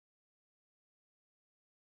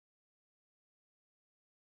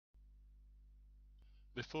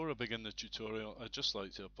Before I begin the tutorial, I'd just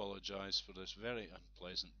like to apologise for this very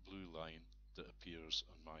unpleasant blue line that appears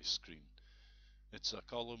on my screen. It's a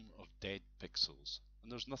column of dead pixels,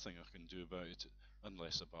 and there's nothing I can do about it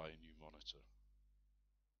unless I buy a new monitor.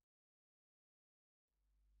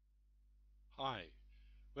 Hi,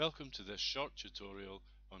 welcome to this short tutorial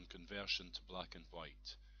on conversion to black and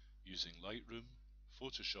white using Lightroom,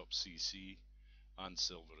 Photoshop CC and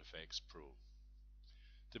Silver Efex Pro.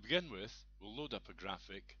 To begin with, we'll load up a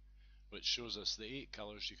graphic which shows us the 8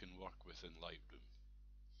 colours you can work with in Lightroom.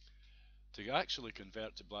 To actually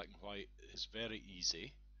convert to black and white is very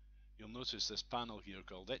easy. You'll notice this panel here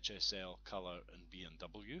called HSL, Colour and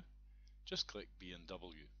B&W. Just click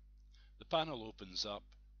B&W. The panel opens up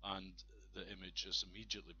and the image has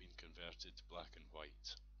immediately been converted to black and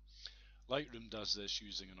white. Lightroom does this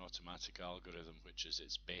using an automatic algorithm which is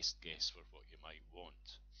its best guess for what you might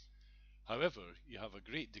want. However, you have a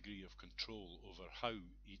great degree of control over how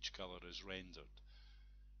each colour is rendered.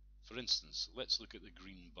 For instance, let's look at the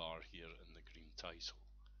green bar here in the green title.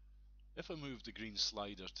 If I move the green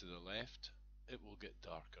slider to the left, it will get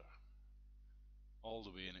darker, all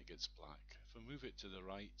the way and it gets black. If I move it to the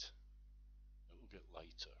right, it will get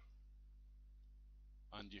lighter.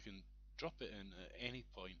 And you can drop it in at any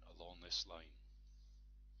point along this line.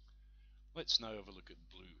 Let's now have a look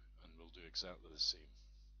at blue, and we'll do exactly the same.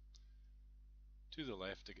 To the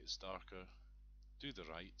left it gets darker, to the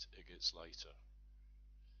right it gets lighter.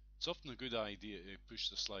 It's often a good idea to push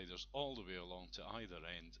the sliders all the way along to either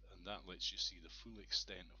end, and that lets you see the full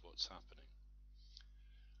extent of what's happening.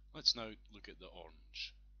 Let's now look at the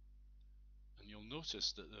orange. And you'll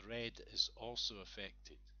notice that the red is also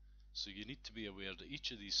affected, so you need to be aware that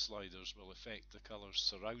each of these sliders will affect the colours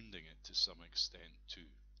surrounding it to some extent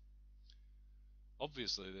too.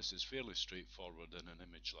 Obviously this is fairly straightforward in an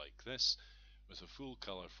image like this. With a full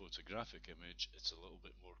colour photographic image, it's a little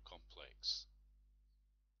bit more complex.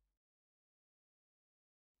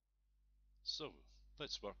 So,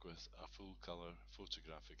 let's work with a full colour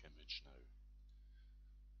photographic image now.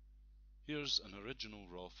 Here's an original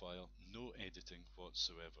raw file, no editing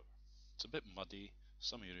whatsoever. It's a bit muddy,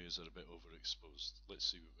 some areas are a bit overexposed. Let's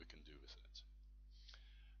see what we can do with it.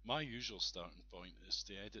 My usual starting point is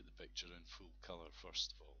to edit the picture in full colour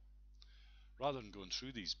first of all. Rather than going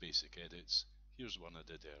through these basic edits, here's one I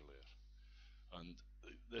did earlier. And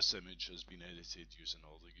this image has been edited using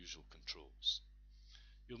all the usual controls.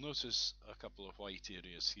 You'll notice a couple of white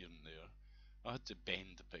areas here and there. I had to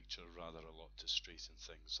bend the picture rather a lot to straighten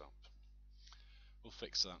things up. We'll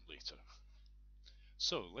fix that later.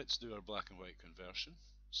 So let's do our black and white conversion.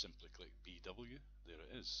 Simply click BW, there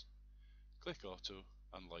it is. Click Auto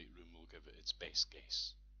and Lightroom will give it its best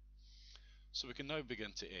guess. So we can now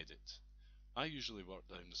begin to edit. I usually work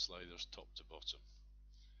down the sliders top to bottom.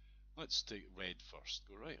 Let's take red first.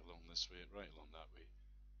 Go right along this way, right along that way.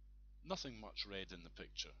 Nothing much red in the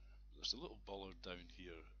picture. There's a little bollard down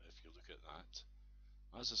here if you look at that.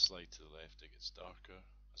 As I slide to the left it gets darker.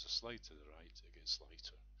 As I slide to the right it gets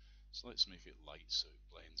lighter. So let's make it light so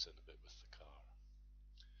it blends in a bit with the car.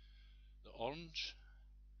 The orange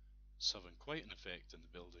is having quite an effect in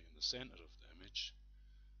the building in the centre of the image.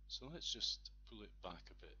 So let's just pull it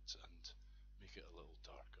back a bit and make it a little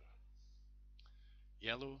darker.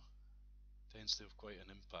 Yellow tends to have quite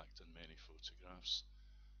an impact on many photographs,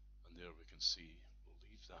 and there we can see we'll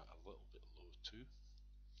leave that a little bit low too.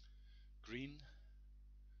 Green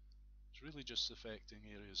is really just affecting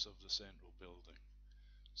areas of the central building,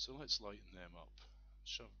 so let's lighten them up.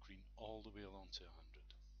 Shove green all the way along to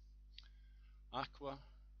 100.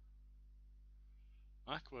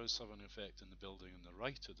 Aqua is having an effect in the building on the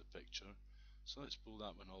right of the picture, so let's pull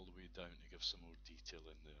that one all the way down to give some more detail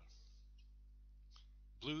in there.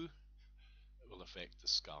 Blue will affect the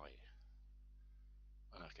sky,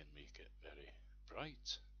 and I can make it very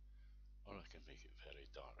bright or I can make it very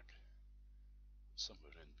dark.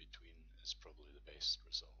 Somewhere in between is probably the best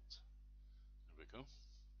result. There we go.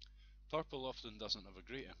 Purple often doesn't have a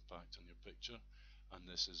great impact on your picture, and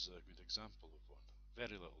this is a good example of one.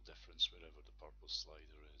 Very little difference wherever the purple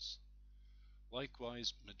slider is.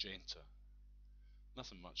 Likewise magenta.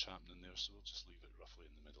 Nothing much happening there, so we'll just leave it roughly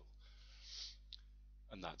in the middle.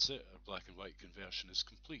 And that's it, our black and white conversion is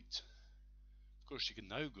complete. Of course you can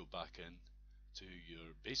now go back in to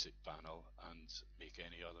your basic panel and make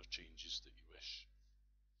any other changes that you wish.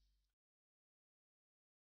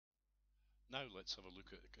 Now let's have a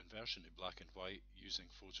look at the conversion to black and white using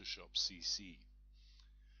Photoshop CC.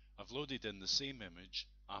 I've loaded in the same image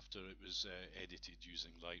after it was edited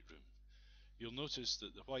using Lightroom. You'll notice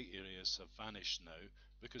that the white areas have vanished now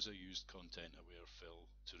because I used content aware fill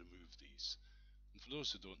to remove these. And for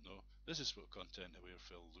those who don't know, this is what content aware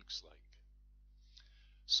fill looks like.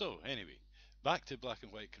 So anyway, back to black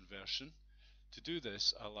and white conversion. To do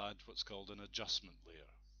this, I'll add what's called an adjustment layer.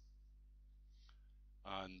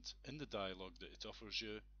 And in the dialog that it offers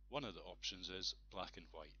you, one of the options is black and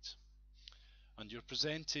white. And you're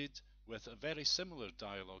presented with a very similar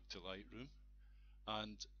dialog to Lightroom,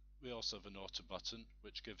 and we also have an auto button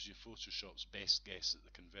which gives you Photoshop's best guess at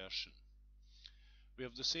the conversion. We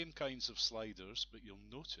have the same kinds of sliders, but you'll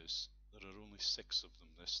notice there are only 6 of them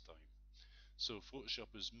this time. So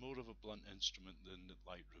Photoshop is more of a blunt instrument than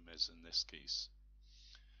Lightroom is in this case.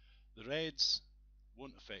 The reds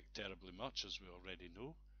won't affect terribly much, as we already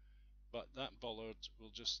know, but that bollard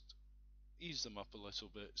will just ease them up a little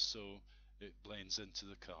bit so it blends into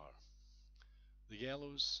the car. The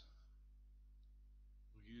yellows,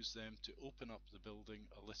 we'll use them to open up the building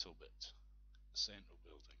a little bit, the central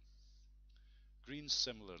building. Greens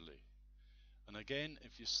similarly. And again,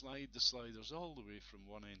 if you slide the sliders all the way from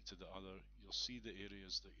one end to the other, you'll see the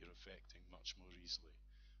areas that you're affecting much more easily.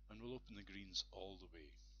 And we'll open the greens all the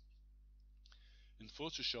way. In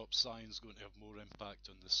Photoshop, cyan's going to have more impact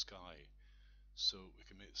on the sky. So we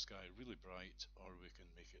can make the sky really bright, or we can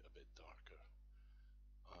make it a bit darker.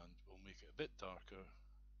 And we'll make it a bit darker.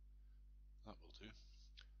 That will do.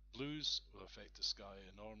 Blues will affect the sky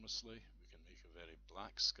enormously. We can make a very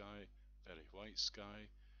black sky, very white sky.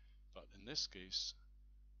 But in this case,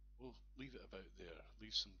 we'll leave it about there,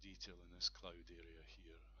 leave some detail in this cloud area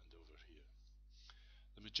here and over here.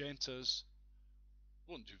 The magentas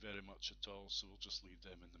won't do very much at all, so we'll just leave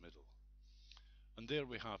them in the middle. And there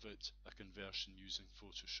we have it, a conversion using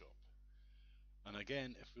Photoshop. And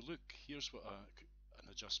again, if we look, here's what an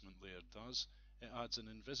adjustment layer does. It adds an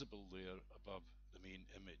invisible layer above the main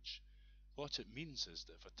image. What it means is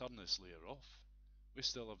that if I turn this layer off, we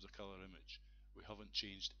still have the color image. We haven't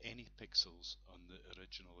changed any pixels on the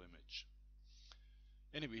original image.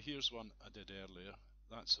 Anyway, here's one I did earlier.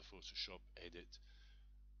 That's a Photoshop edit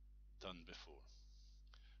done before.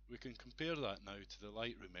 We can compare that now to the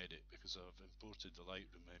Lightroom edit because I've imported the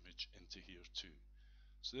Lightroom image into here too.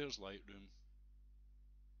 So there's Lightroom,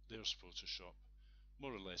 there's Photoshop,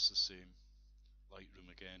 more or less the same. Lightroom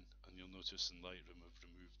again, and you'll notice in Lightroom I've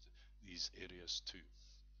removed these areas too.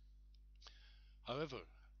 However,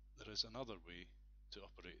 there is another way to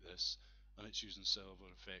operate this, and it's using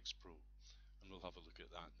Efex Pro, and we'll have a look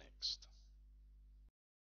at that next.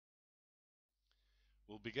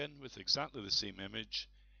 We'll begin with exactly the same image,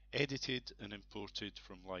 edited and imported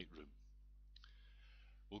from Lightroom.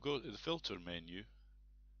 We'll go to the Filter menu,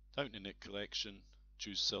 down to Nik Collection,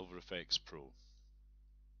 choose Efex Pro.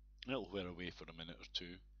 It'll wear away for a minute or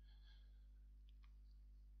two.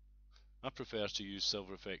 I prefer to use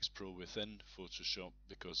Efex Pro within Photoshop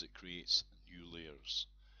because it creates new layers.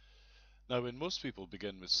 Now when most people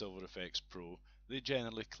begin with Efex Pro, they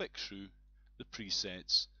generally click through the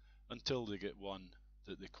presets until they get one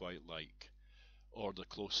that they quite like, or the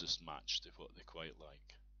closest match to what they quite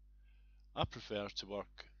like. I prefer to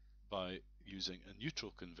work by using a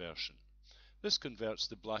neutral conversion. This converts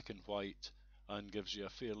the black and white and gives you a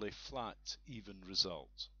fairly flat, even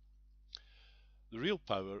result. The real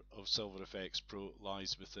power of Efex Pro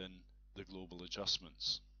lies within the global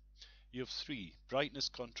adjustments. You have 3: brightness,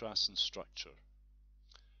 contrast and structure.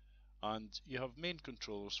 And you have main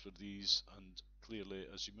controllers for these, and clearly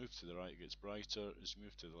as you move to the right it gets brighter, as you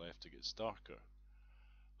move to the left it gets darker.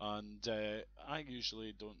 And I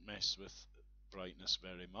usually don't mess with brightness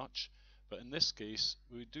very much, but in this case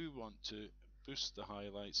we do want to boost the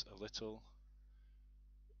highlights a little,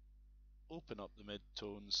 open up the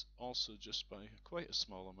mid-tones also just by quite a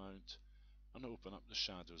small amount, and open up the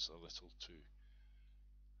shadows a little too.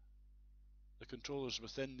 The controllers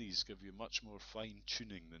within these give you much more fine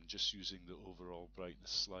tuning than just using the overall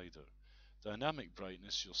brightness slider. Dynamic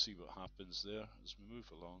brightness, you'll see what happens there as we move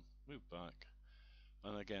along, move back,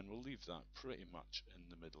 and again we'll leave that pretty much in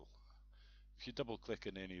the middle. If you double click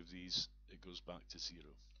on any of these it goes back to 0.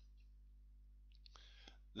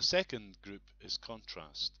 The second group is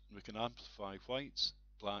contrast. We can amplify whites,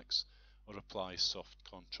 blacks, or apply soft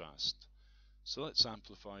contrast. So let's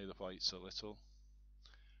amplify the whites a little,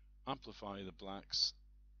 amplify the blacks,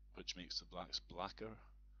 which makes the blacks blacker,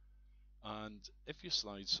 and if you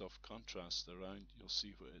slide soft contrast around you'll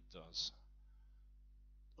see what it does.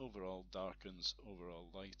 Overall darkens, overall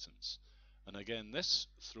lightens. And again this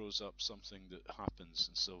throws up something that happens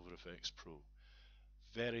in Efex Pro.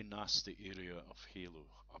 Very nasty area of halo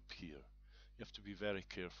up here. You have to be very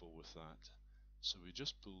careful with that. So we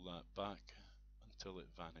just pull that back until it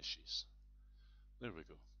vanishes. There we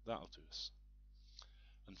go, that'll do us.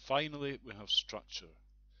 And finally we have structure.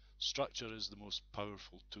 Structure is the most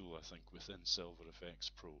powerful tool, I think, within Silver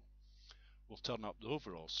Efex Pro. We'll turn up the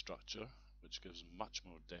overall structure, which gives much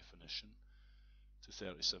more definition, to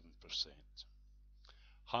 37%.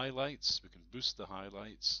 Highlights, we can boost the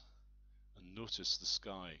highlights, and notice the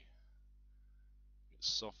sky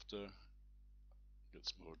gets softer,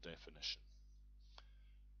 gets more definition.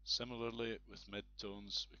 Similarly, with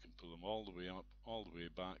midtones, we can pull them all the way up, all the way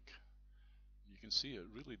back. You can see it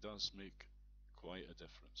really does make quite a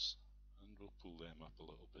difference, and we'll pull them up a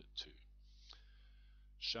little bit too.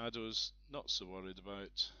 Shadows, not so worried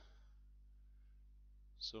about,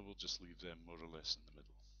 so we'll just leave them more or less in the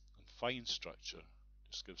middle. And fine structure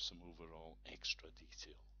just gives some overall extra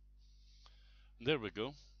detail. And there we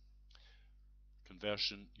go,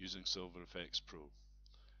 conversion using Silver Efex Pro.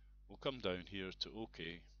 We'll come down here to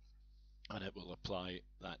OK, and it will apply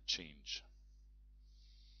that change.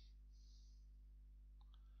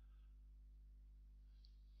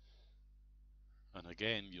 And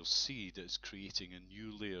again, you'll see that it's creating a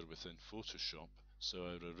new layer within Photoshop, so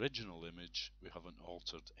our original image, we haven't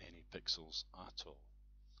altered any pixels at all.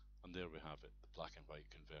 And there we have it, the black and white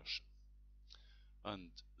conversion. And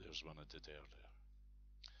there's one I did earlier.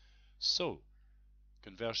 So,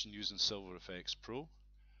 conversion using Silver Efex Pro.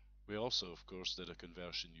 We also, of course, did a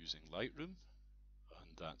conversion using Lightroom,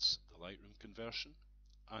 and that's the Lightroom conversion,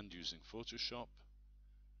 and using Photoshop.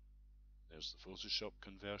 There's the Photoshop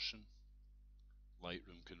conversion,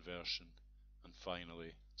 Lightroom conversion, and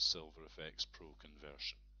finally Silver Efex Pro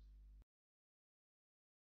conversion.